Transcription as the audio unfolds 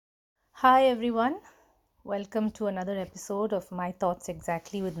Hi everyone, welcome to another episode of My Thoughts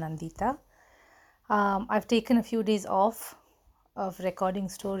Exactly with Nandita. I've taken a few days off of recording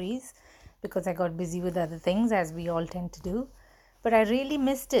stories because I got busy with other things, as we all tend to do. But I really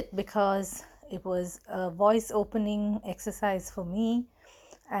missed it because it was a voice opening exercise for me,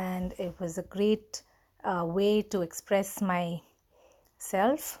 and it was a great way to express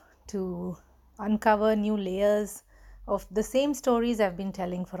myself, to uncover new layers of the same stories I've been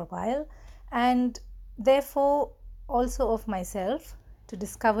telling for a while, and therefore also of myself, to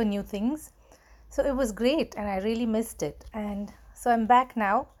discover new things. So it was great, and I really missed it. And so I'm back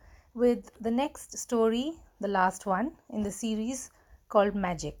now with the next story, the last one in the series, called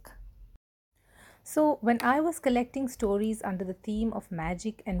Magic. So, when I was collecting stories under the theme of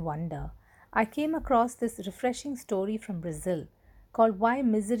magic and wonder, I came across this refreshing story from Brazil called Why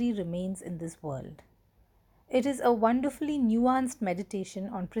Misery Remains in This World. It is a wonderfully nuanced meditation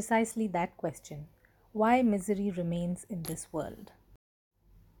on precisely that question: why misery remains in this world.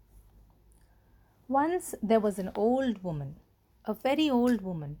 Once there was an old woman, a very old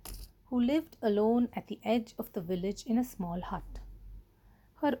woman, who lived alone at the edge of the village in a small hut.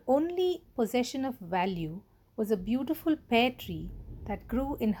 Her only possession of value was a beautiful pear tree that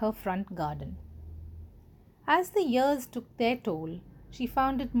grew in her front garden. As the years took their toll, she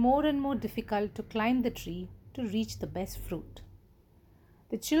found it more and more difficult to climb the tree to reach the best fruit.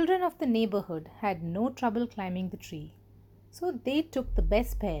 The children of the neighborhood had no trouble climbing the tree, so they took the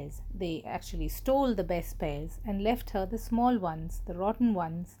best pears. They actually stole the best pears and left her the small ones, the rotten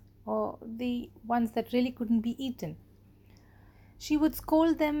ones, or the ones that really couldn't be eaten. She would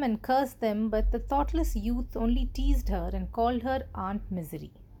scold them and curse them, but the thoughtless youth only teased her and called her Aunt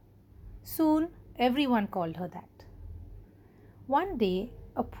Misery. Soon everyone called her that. One day,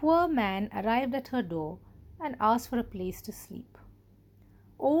 a poor man arrived at her door and asked for a place to sleep.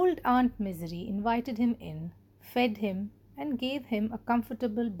 Old Aunt Misery invited him in, fed him, and gave him a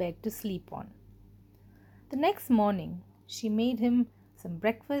comfortable bed to sleep on. The next morning, she made him some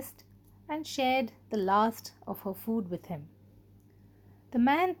breakfast and shared the last of her food with him. The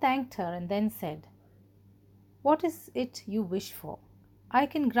man thanked her and then said, "What is it you wish for? I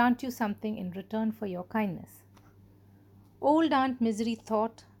can grant you something in return for your kindness." Old Aunt Misery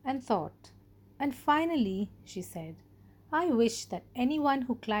thought, and finally she said, "I wish that anyone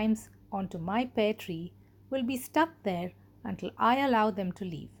who climbs onto my pear tree will be stuck there until I allow them to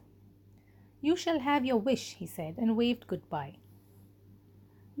leave." "You shall have your wish," he said, and waved goodbye.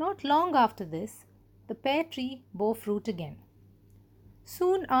 Not long after this, the pear tree bore fruit again.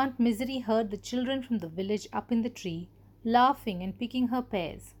 Soon Aunt Misery heard the children from the village up in the tree laughing and picking her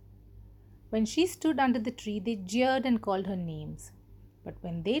pears. When she stood under the tree, they jeered and called her names. But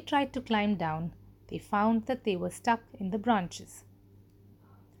when they tried to climb down, they found that they were stuck in the branches.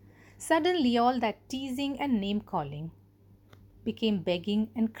 Suddenly, all that teasing and name calling became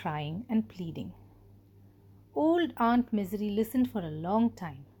begging and crying and pleading. Old Aunt Misery listened for a long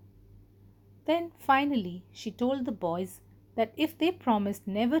time. Then finally she told the boys that if they promised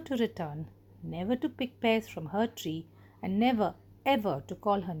never to return, never to pick pears from her tree, and never ever to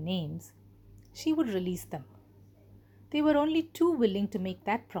call her names, she would release them. They were only too willing to make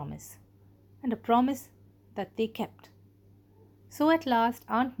that promise, and a promise that they kept. So at last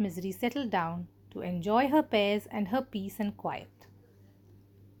Aunt Misery settled down to enjoy her pears and her peace and quiet.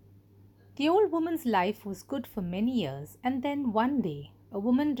 The old woman's life was good for many years, and then one day a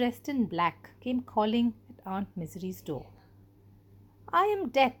woman dressed in black came calling at Aunt Misery's door. "I am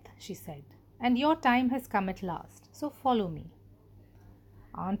Death," she said, "and your time has come at last, so follow me."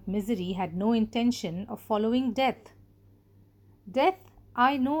 Aunt Misery had no intention of following Death. "Death,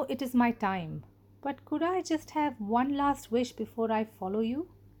 I know it is my time, but could I just have one last wish before I follow you?"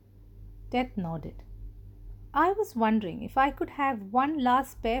 Death nodded. "I was wondering if I could have one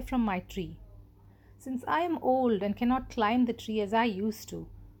last pear from my tree. Since I am old and cannot climb the tree as I used to,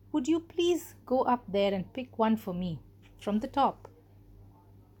 would you please go up there and pick one for me from the top,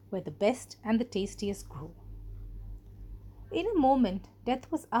 where the best and the tastiest grow?" In a moment,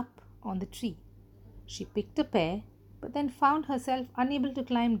 Death was up on the tree. She picked a pear, but then found herself unable to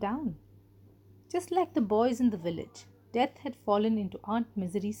climb down. Just like the boys in the village, Death had fallen into Aunt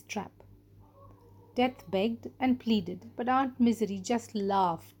Misery's trap. Death begged and pleaded, but Aunt Misery just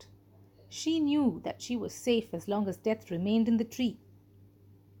laughed. She knew that she was safe as long as Death remained in the tree.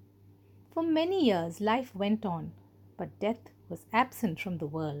 For many years life went on, but Death was absent from the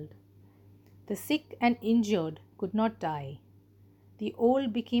world. The sick and injured could not die. The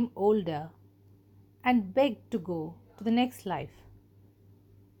old became older and begged to go to the next life.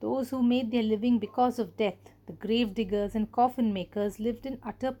 Those who made their living because of Death The grave diggers and coffin makers lived in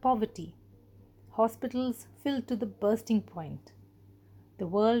utter poverty. Hospitals filled to the bursting point. The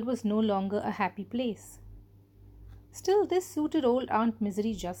world was no longer a happy place. Still, this suited old Aunt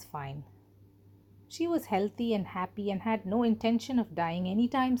Misery just fine. She was healthy and happy and had no intention of dying any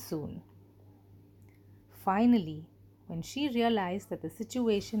time soon. Finally, when she realized that the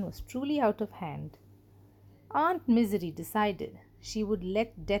situation was truly out of hand, Aunt Misery decided she would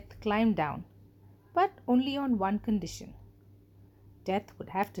let Death climb down, but only on one condition. Death would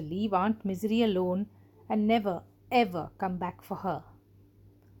have to leave Aunt Misery alone and never, ever come back for her.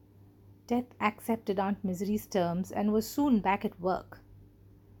 Death accepted Aunt Misery's terms and was soon back at work.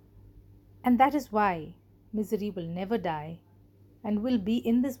 And that is why Misery will never die and will be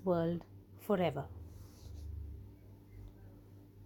in this world forever.